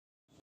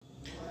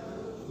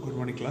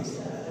morning class.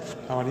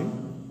 How are you?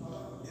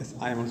 Yes,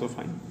 I am also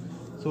fine.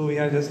 So we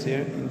are just here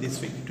in this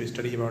week to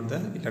study about the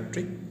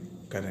electric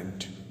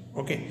current.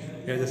 Okay,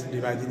 we are just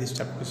dividing this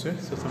chapter here.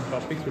 So some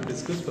topics we'll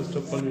discuss. First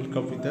of all, we'll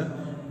come with the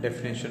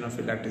definition of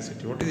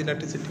electricity. What is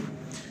electricity?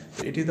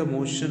 So it is the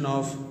motion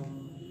of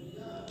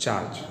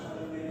charge.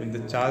 When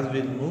the charge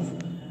will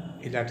move,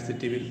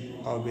 electricity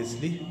will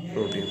obviously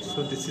produce.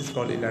 So this is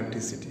called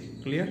electricity.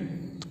 Clear?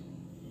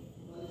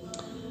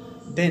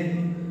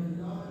 Then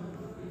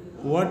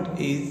what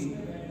is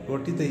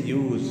the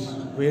use?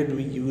 Where do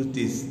we use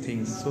these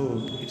things?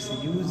 So its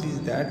use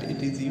is that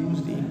it is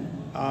used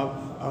in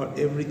our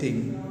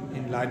everything,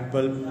 in light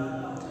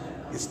bulb,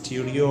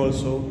 stereo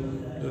also.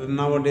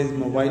 Nowadays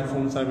mobile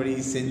phones are very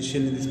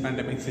essential in this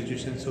pandemic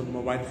situation, so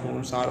mobile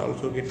phones are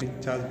also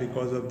getting charged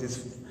because of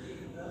this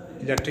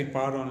electric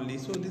power only.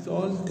 So these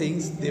all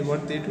things, they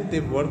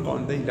work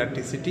on the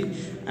electricity,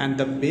 and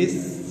the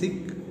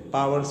basic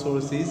power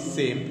source is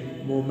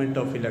same, movement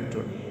of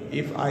electron.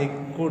 If I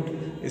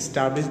could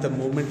establish the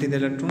movement in the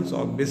electrons,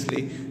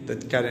 obviously the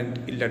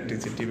current,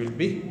 electricity will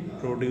be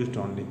produced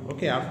only.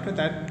 Okay, after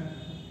that,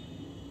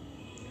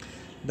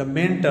 the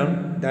main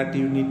term that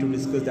you need to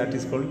discuss, that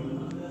is called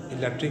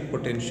electric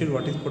potential.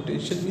 What is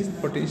potential?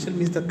 Potential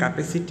means the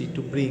capacity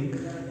to bring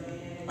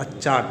a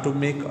charge, to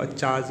make a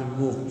charge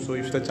move. So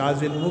if the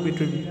charge will move, it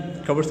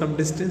will cover some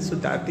distance, so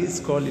that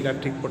is called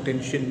electric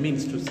potential.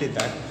 Means to say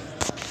that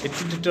it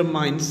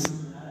determines,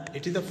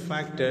 it is a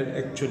factor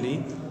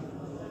actually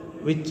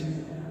which,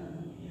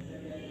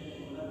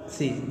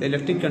 the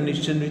electric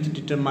condition which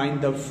determine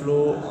the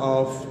flow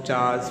of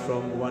charge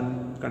from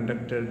one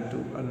conductor to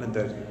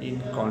another in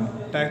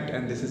contact,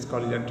 and this is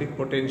called electric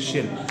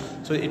potential.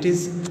 So it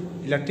is,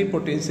 electric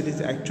potential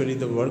is actually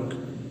the work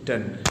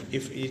done.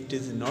 If it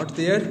is not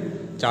there,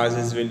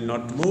 charges will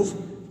not move.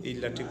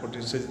 Electric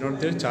potential is not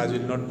there, charge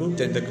will not move,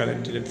 then the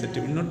current, electricity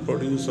will not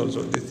produce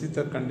also. This is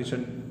the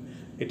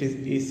condition, it is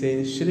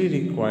essentially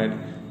required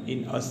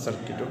in a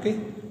circuit. Okay,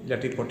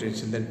 electric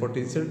potential. Then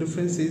potential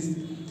difference is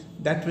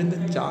that when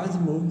the charge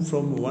moves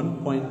from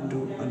one point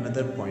to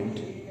another point,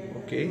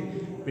 okay,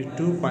 with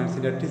 2 points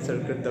in electric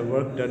circuit, the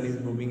work done is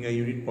moving a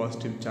unit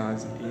positive charge,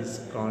 is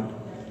called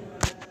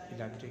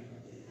electric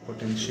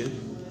potential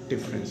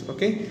difference.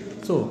 Okay,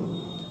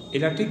 so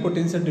electric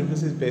potential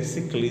difference is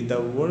basically the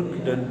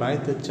work done by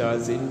the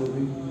charge in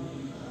moving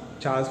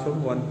charge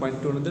from one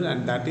point to another,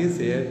 and that is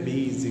here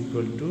B is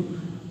equal to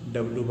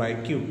W by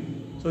Q.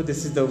 So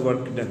this is the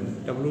work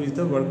done. W is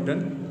the work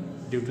done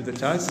due to the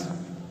charge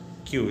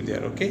Q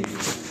there. Okay,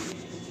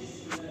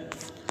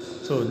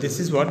 so this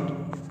is what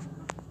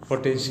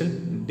potential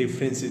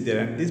difference is there,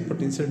 and this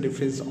potential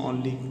difference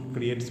only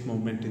creates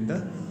movement in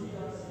the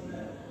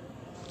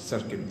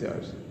circuit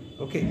there.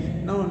 Okay,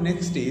 now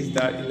next is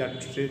the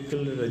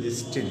electrical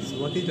resistance.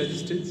 What is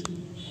resistance?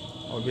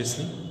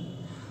 Obviously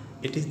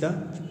it is the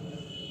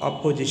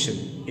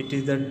opposition, it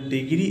is the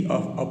degree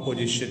of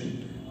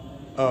opposition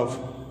of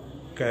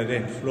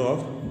current, flow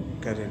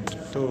of current.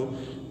 So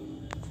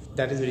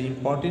that is very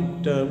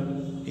important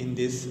term in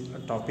this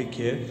topic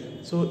here.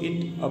 So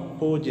it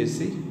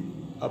opposes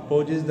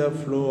the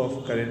flow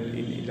of current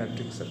in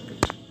electric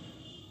circuit,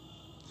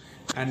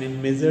 and it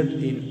measured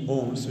in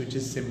ohms, which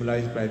is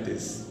symbolized by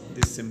this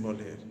symbol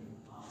here.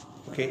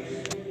 Okay,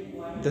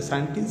 the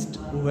scientist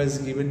who has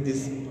given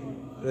this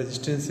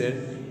resistance here,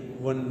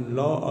 one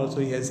law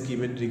also he has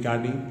given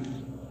regarding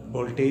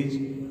voltage,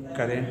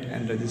 current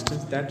and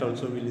resistance, that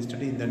also we will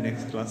study in the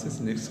next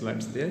classes, next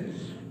slides there.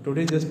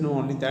 Today just know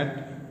only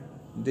that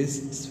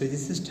this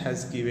physicist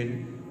has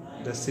given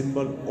the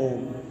symbol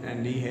ohm,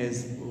 and he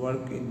has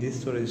worked in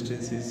this. So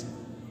resistance is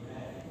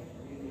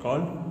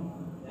called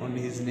on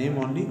his name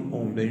only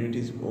ohm, the unit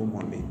is ohm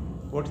only.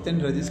 What is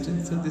then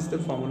resistance? So this is the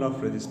formula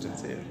of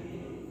resistance here.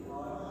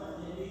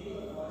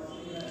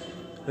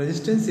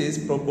 Resistance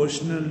is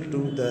proportional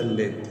to the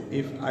length.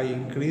 If I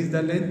increase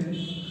the length,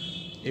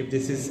 if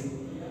this is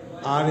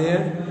R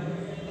here,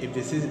 if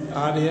this is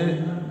R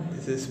here,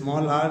 this is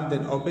small r,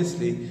 then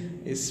obviously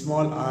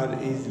small r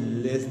is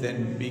less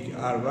than big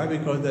R. Why?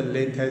 Because the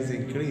length has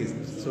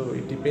increased. So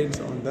it depends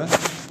on the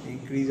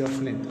increase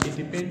of length. It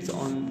depends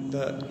on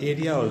the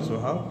area also.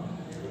 How?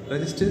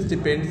 Resistance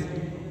depends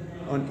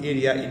on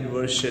area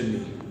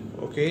inversely.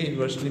 Okay,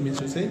 inversely means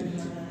to say,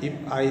 if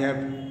I have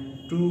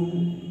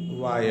two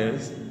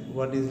wires,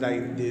 one is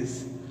like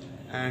this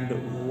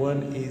and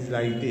one is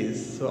like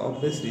this, so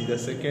obviously the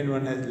second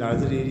one has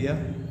larger area.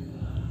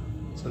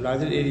 So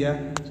larger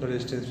area, so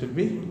resistance will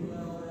be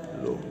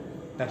low.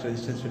 That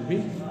resistance will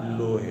be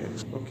low here.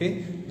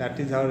 Okay, that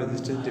is how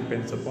resistance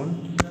depends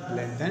upon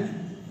length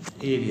and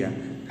area.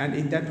 And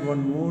in that,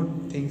 one more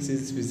things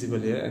is visible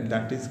here, and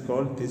that is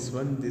called this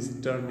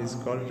term is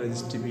called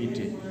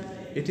resistivity.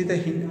 It is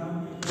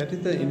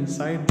the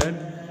inside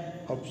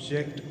that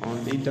object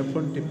only. That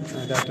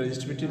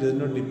resistivity does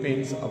not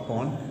depends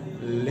upon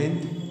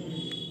length,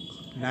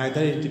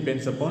 neither it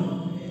depends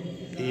upon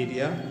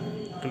area.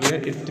 Clear?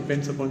 It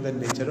depends upon the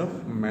nature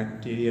of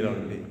material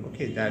only.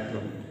 Okay, that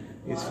one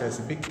is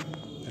specific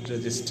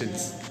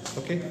resistance.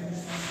 Okay,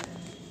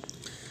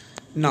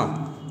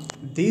 now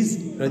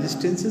these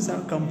resistances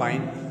are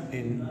combined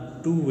in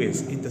two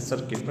ways in the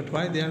circuit. But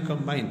why they are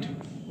combined?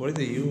 What is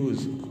the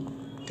use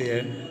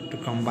there to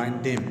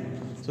combine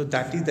them? So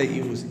that is the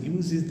use.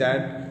 Use is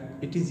that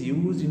it is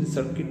used in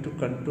circuit to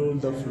control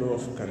the flow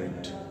of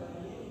current.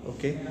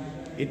 Okay,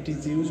 it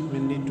is used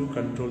mainly to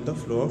control the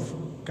flow of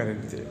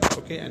current there.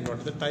 Okay, and what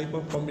are the type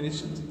of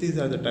combinations? These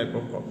are the type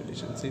of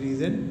combinations: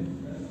 series and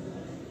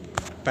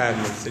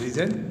parallel. Series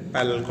and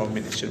parallel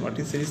combination. What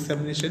is series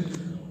combination?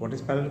 What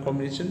is parallel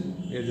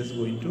combination? We are just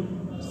going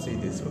to see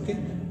this. Okay,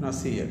 now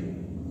see here.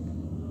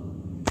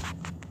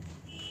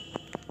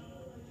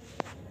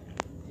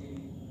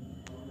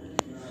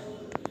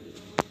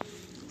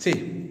 See,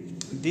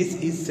 this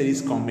is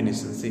series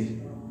combination. See,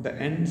 the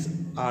ends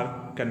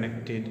are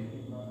connected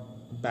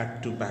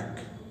back to back.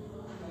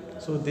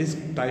 So this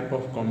type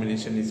of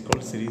combination is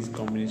called series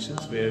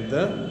combinations, where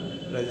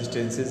the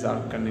resistances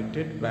are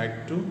connected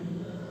back to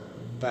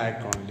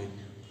back only.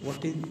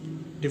 What is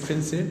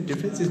difference here?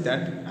 Difference is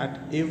that at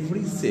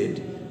every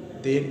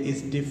set there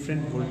is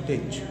different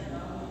voltage.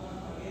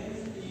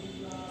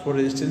 For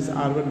resistance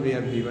R1 we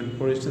have V1,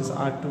 for resistance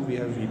R2 we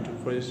have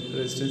V2, for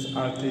resistance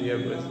R3 we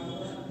have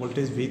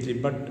voltage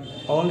V3, but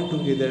all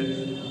together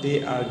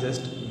they are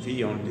just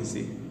V only.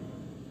 See,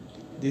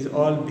 this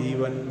all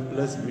V1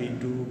 plus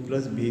V2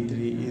 plus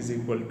V3 is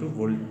equal to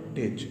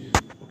voltage.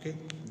 Okay,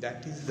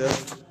 that is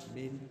the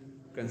main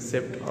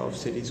concept of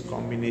series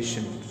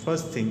combination.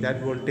 First thing,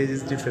 that voltage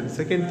is different.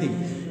 Second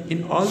thing,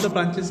 in all the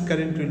branches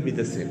current will be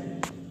the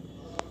same.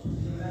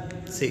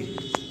 See,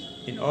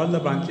 in all the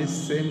branches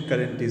same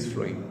current is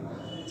flowing.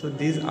 So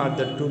these are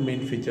the two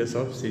main features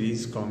of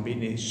series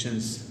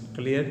combinations.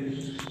 Clear?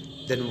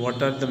 Then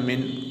what are the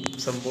main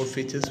some more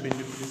features we need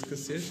to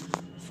discuss here?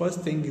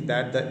 First thing is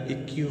that the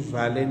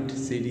equivalent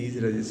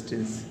series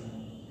resistance.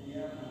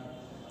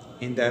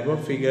 In the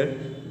above figure,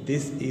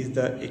 this is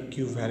the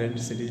equivalent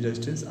series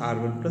resistance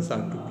R1 plus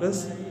R2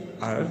 plus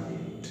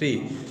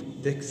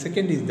R3. The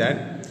second is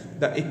that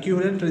the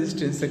equivalent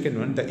resistance, second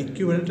one, the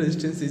equivalent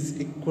resistance is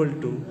equal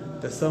to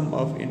the sum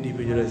of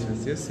individual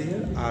resistances.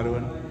 Here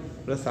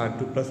R1 plus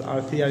R2 plus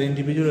R3 are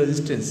individual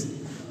resistance,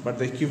 but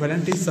the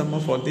equivalent is sum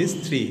of all these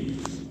three.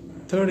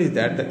 Third is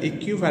that the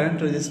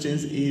equivalent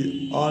resistance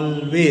is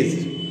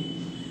always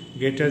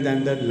greater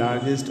than the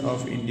largest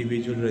of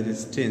individual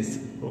resistance.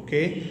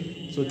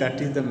 Okay, so that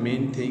is the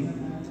main thing.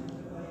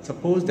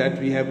 Suppose that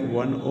we have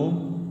 1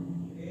 ohm,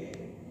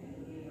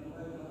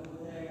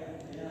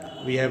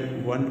 we have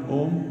 1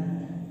 ohm,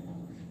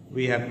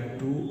 we have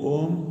 2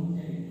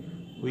 ohm,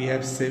 we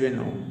have 7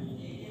 ohm.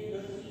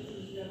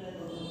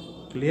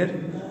 Clear?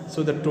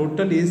 So the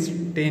total is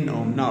 10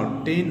 ohm.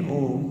 Now 10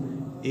 ohm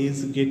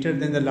is greater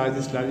than the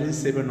largest is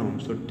 7 ohm.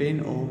 So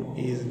 10 ohm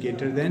is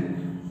greater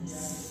than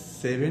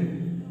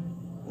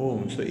 7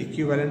 ohm. So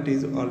equivalent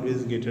is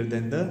always greater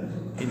than the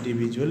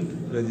individual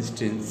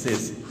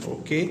resistances.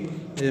 Okay,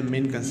 the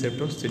main concept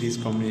of series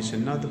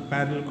combination. Now the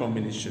parallel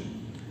combination.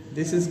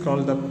 This is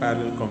called the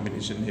parallel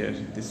combination here,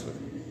 this one.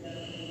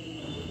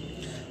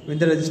 When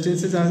the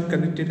resistances are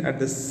connected at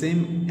the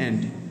same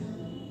end,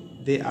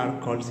 they are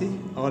called, see,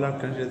 all are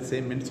connected at the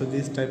same end. So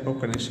this type of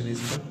connection is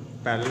called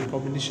parallel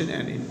combination.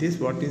 And in this,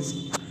 what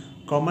is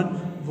common?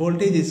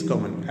 Voltage is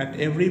common. At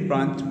every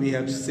branch we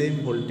have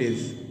same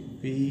voltage,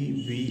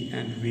 V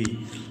and V,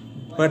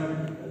 but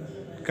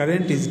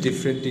current is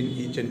different in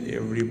each and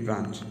every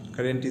branch.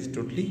 Current is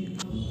totally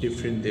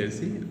different there.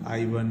 See,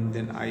 I1,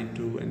 then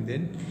I2, and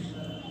then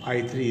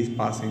I3 is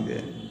passing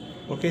there.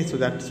 Okay, so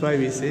that's why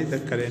we say the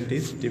current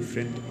is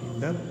different in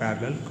the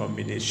parallel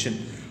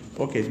combination.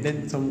 Okay,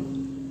 then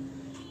some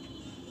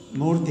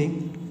more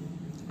thing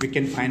we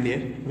can find here.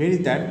 Where is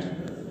that?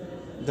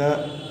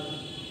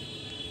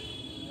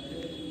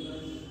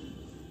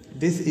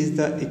 This is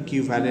the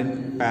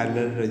equivalent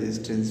parallel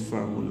resistance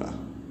formula.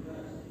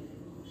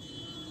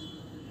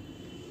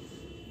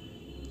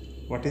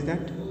 What is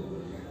that?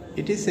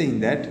 It is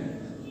saying that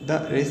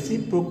the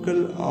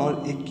reciprocal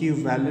or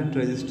equivalent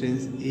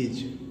resistance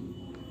is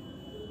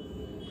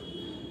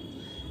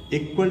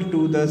equal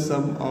to the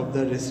sum of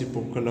the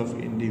reciprocal of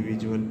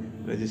individual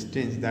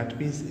resistance. That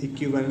means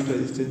equivalent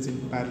resistance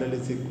in parallel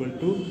is equal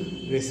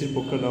to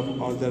reciprocal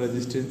of all the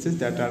resistances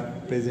that are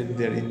present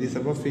there. In this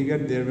above figure,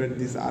 there were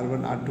this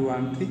R1, R2,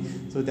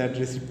 R3, so that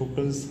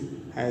reciprocals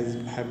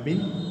have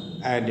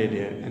been added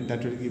here, and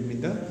that will give me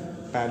the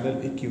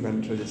parallel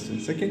equivalent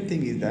resistance. Second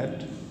thing is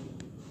that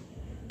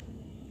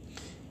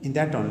in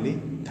that only,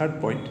 third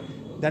point,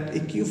 that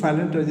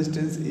equivalent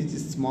resistance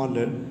is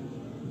smaller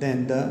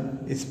than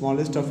the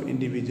smallest of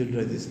individual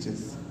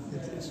resistance.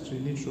 It's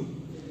really true.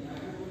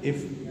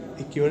 If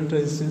equivalent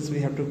resistance we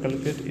have to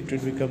calculate, it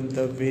will become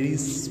the very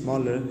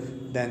smaller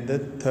than the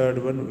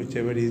third one,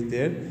 whichever is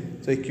there.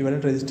 So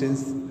equivalent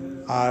resistance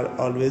are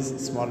always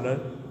smaller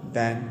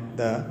than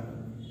the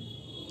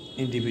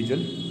individual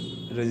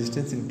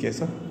resistance in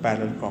case of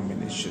parallel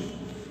combination.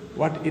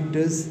 What it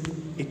does,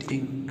 it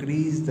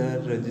increase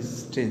the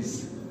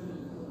resistance.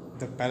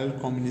 The parallel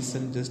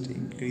combination just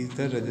increase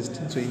the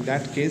resistance. So in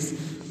that case,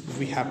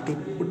 we have to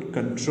put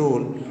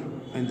control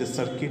in the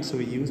circuit, so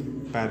we use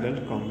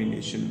parallel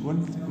combination.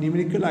 One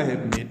numerical I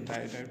have made, I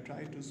have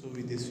tried to show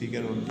with this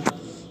figure only.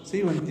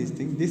 See one this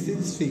thing, this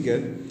is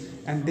figure,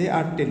 and they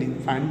are telling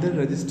find the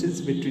resistance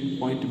between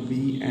point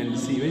B and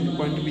C. When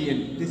point B,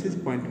 and this is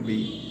point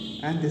B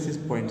and this is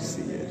point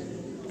C here.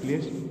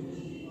 Clear?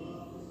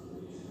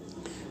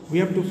 We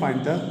have to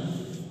find the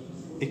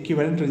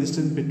equivalent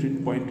resistance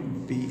between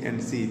point B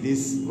and C.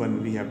 This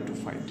one we have to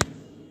find.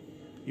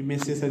 You may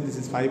say, sir, this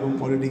is 5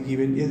 ohm already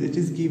given. Yes, it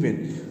is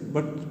given,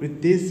 but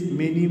with this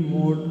many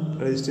more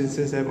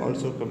resistances have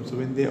also come. So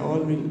when they all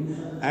will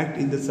act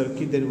in the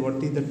circuit, then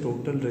what is the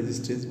total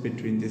resistance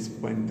between this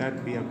point?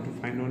 That we have to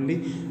find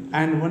only.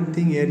 And one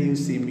thing here you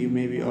see, you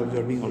may be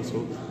observing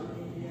also,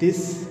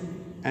 this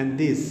and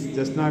this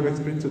just now I've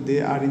explained, so they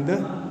are in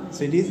the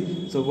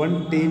series. So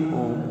 110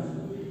 ohm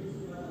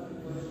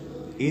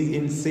is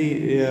in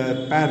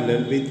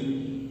parallel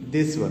with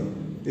this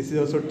one. This is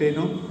also 10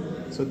 ohm.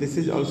 So this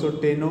is also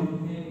 10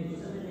 ohm.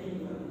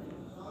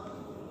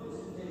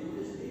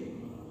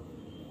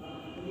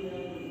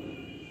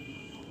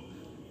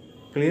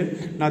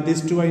 Clear? Now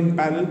these two are in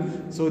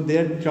parallel. So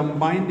their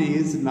combined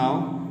is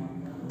now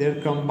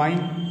their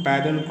combined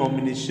parallel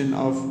combination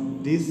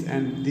of this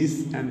and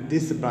this and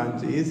this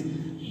branch is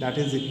that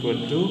is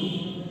equal to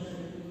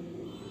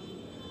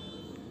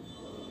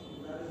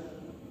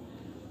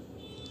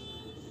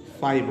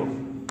 5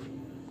 ohm.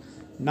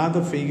 Now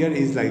the figure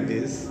is like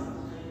this,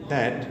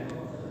 that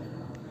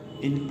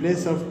in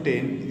place of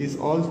 10, these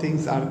all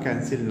things are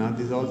cancelled now.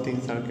 These all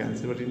things are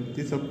cancelled. But in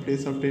this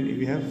place of 10,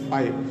 we have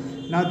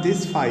 5. Now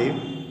this 5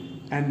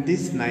 and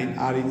this 9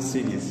 are in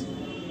series.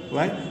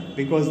 Why?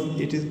 Because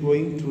it is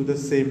going through the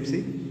same,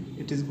 see?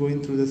 It is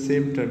going through the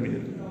same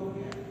terminal.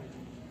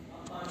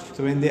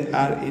 So when they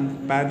are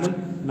in parallel,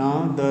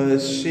 now the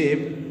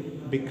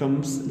shape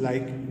becomes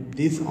like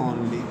this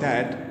only,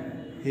 that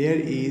here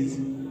is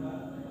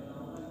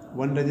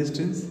one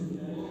resistance,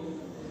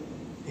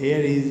 here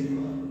is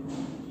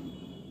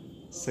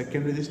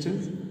second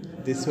resistance,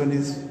 this one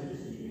is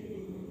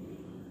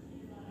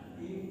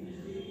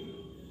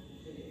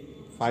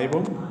 5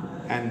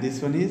 ohm and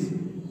this one is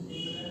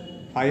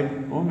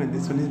 5 ohm and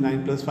this one is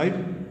 9 plus 5,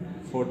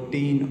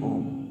 14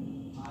 ohm.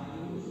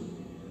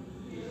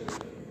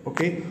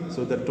 Okay,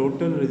 so the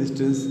total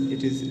resistance,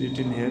 it is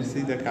written here,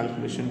 see the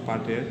calculation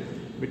part here,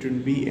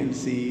 between B and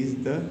C is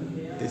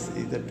this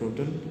is the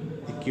total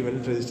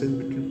equivalent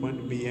resistance between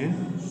point B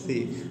and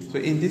C. So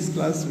in this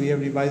class we have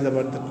revised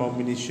about the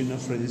combination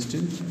of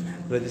resistance,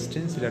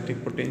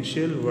 electric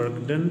potential,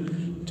 work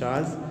done,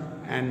 charge,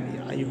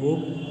 and I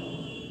hope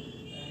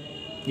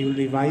you will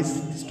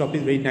revise this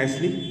topic very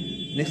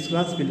nicely. Next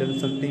class we learn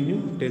something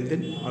new. Till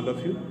then, all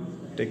of you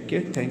take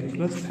care. Thank you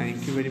class.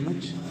 Thank you very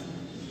much.